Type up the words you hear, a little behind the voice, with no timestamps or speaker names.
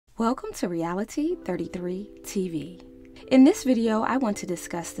Welcome to Reality 33 TV. In this video, I want to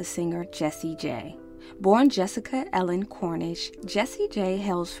discuss the singer Jessie J. Born Jessica Ellen Cornish, Jessie J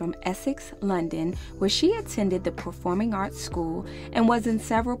hails from Essex, London, where she attended the Performing Arts School and was in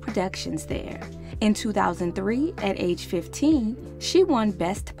several productions there. In 2003, at age 15, she won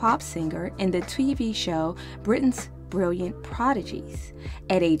Best Pop Singer in the TV show Britain's Brilliant Prodigies.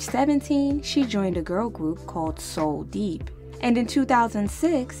 At age 17, she joined a girl group called Soul Deep. And in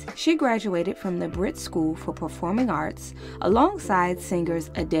 2006, she graduated from the Brit School for Performing Arts alongside singers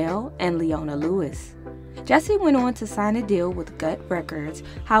Adele and Leona Lewis. Jessie went on to sign a deal with Gut Records.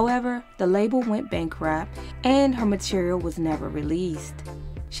 However, the label went bankrupt and her material was never released.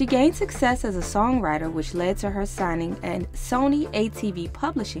 She gained success as a songwriter, which led to her signing a Sony ATV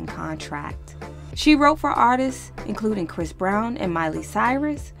publishing contract. She wrote for artists including Chris Brown and Miley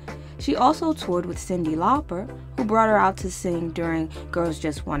Cyrus. She also toured with Cyndi Lauper, who brought her out to sing during Girls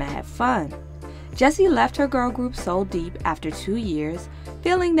Just Wanna Have Fun. Jessie left her girl group Soul Deep after 2 years,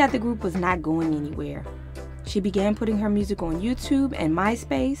 feeling that the group was not going anywhere. She began putting her music on YouTube and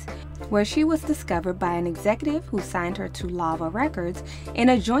MySpace, where she was discovered by an executive who signed her to Lava Records in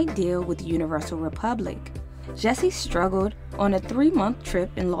a joint deal with Universal Republic. Jessie struggled on a 3-month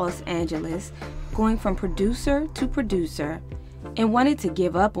trip in Los Angeles, going from producer to producer, and wanted to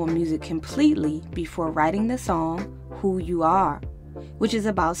give up on music completely before writing the song Who You Are, which is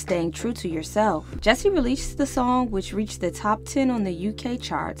about staying true to yourself. Jessie released the song, which reached the top 10 on the UK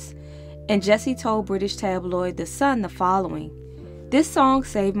charts, and Jessie told British tabloid The Sun the following: "This song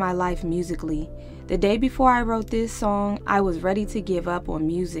saved my life musically. The day before I wrote this song, I was ready to give up on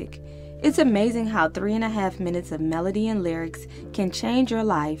music. It's amazing how 3.5 minutes of melody and lyrics can change your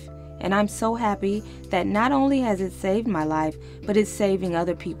life. And I'm so happy that not only has it saved my life, but it's saving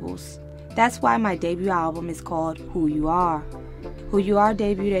other people's. That's why my debut album is called Who You Are." Who You Are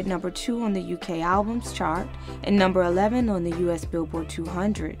debuted at number 2 on the UK albums chart and number 11 on the US Billboard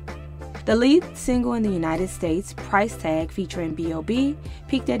 200. The lead single in the United States, Price Tag, featuring B.O.B.,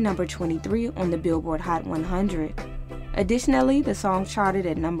 peaked at number 23 on the Billboard Hot 100. Additionally, the song charted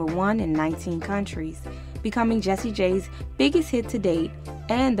at number 1 in 19 countries, becoming Jessie J's biggest hit to date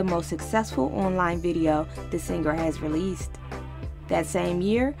and the most successful online video the singer has released. That same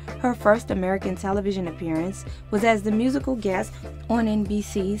year, her first American television appearance was as the musical guest on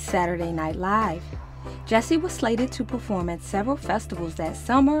NBC's Saturday Night Live. Jessie was slated to perform at several festivals that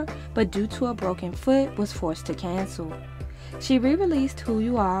summer, but due to a broken foot, was forced to cancel. She re-released Who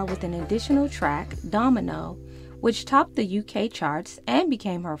You Are with an additional track, Domino, which topped the UK charts and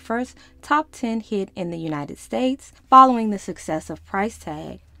became her first top 10 hit in the United States following the success of Price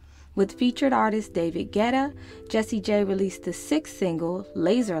Tag. With featured artist David Guetta, Jessie J released the 6th single,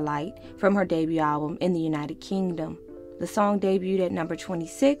 Laser Light, from her debut album in the United Kingdom. The song debuted at number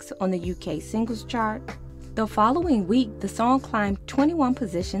 26 on the UK singles chart. The following week, the song climbed 21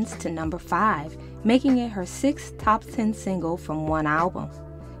 positions to number 5, making it her 6th top 10 single from one album.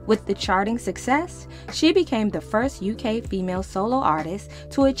 With the charting success, she became the first UK female solo artist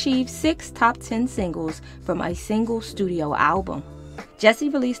to achieve 6 top 10 singles from a single studio album. Jessie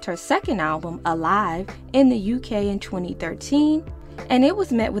released her second album, Alive, in the UK in 2013, and it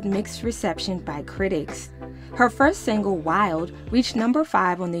was met with mixed reception by critics. Her first single, Wild, reached number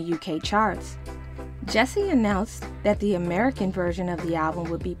 5 on the UK charts. Jessie announced that the American version of the album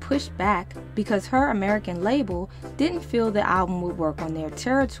would be pushed back because her American label didn't feel the album would work on their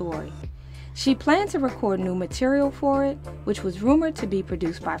territory. She planned to record new material for it, which was rumored to be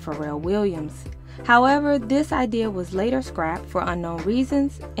produced by Pharrell Williams. However, this idea was later scrapped for unknown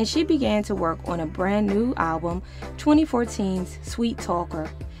reasons, and she began to work on a brand new album, 2014's Sweet Talker,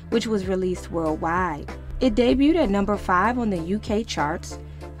 which was released worldwide. It debuted at number 5 on the UK charts.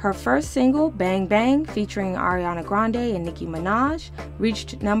 Her first single, Bang Bang, featuring Ariana Grande and Nicki Minaj,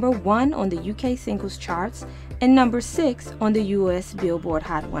 reached number 1 on the UK singles charts and number 6 on the US Billboard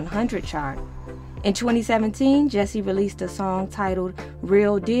Hot 100 chart. In 2017, Jessie released a song titled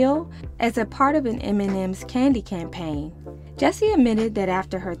Real Deal as a part of an Eminem's Candy campaign. Jessie admitted that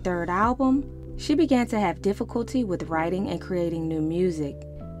after her 3rd album, she began to have difficulty with writing and creating new music.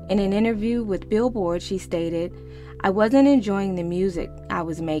 In an interview with Billboard, she stated, "I wasn't enjoying the music I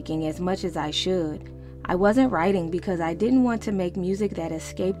was making as much as I should. I wasn't writing because I didn't want to make music that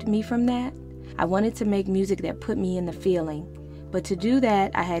escaped me from that. I wanted to make music that put me in the feeling. But to do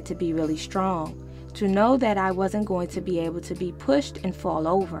that, I had to be really strong, to know that I wasn't going to be able to be pushed and fall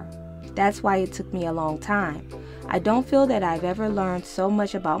over. That's why it took me a long time. I don't feel that I've ever learned so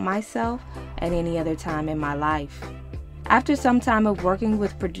much about myself at any other time in my life." After some time of working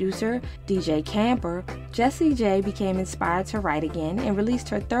with producer DJ Camper, Jessie J became inspired to write again and released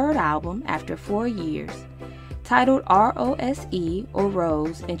her third album after 4 years. Titled ROSE or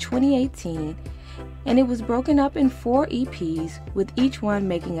Rose in 2018, and it was broken up in 4 EPs, with each one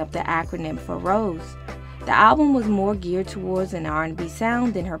making up the acronym for Rose. The album was more geared towards an R&B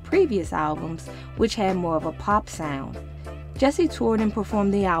sound than her previous albums, which had more of a pop sound. Jessie toured and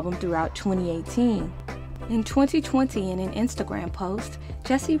performed the album throughout 2018. In 2020, in an Instagram post,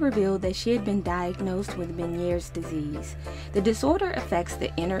 Jessie revealed that she had been diagnosed with Meniere's disease. The disorder affects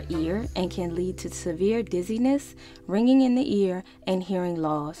the inner ear and can lead to severe dizziness, ringing in the ear, and hearing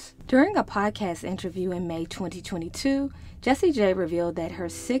loss. During a podcast interview in May 2022, Jessie J revealed that her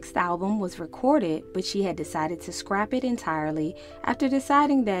 6th album was recorded, but she had decided to scrap it entirely after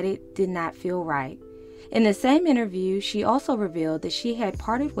deciding that it did not feel right. In the same interview, she also revealed that she had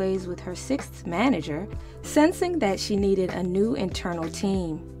parted ways with her 6th manager, sensing that she needed a new internal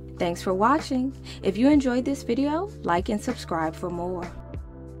team. Thanks for watching. If you enjoyed this video, like and subscribe for more.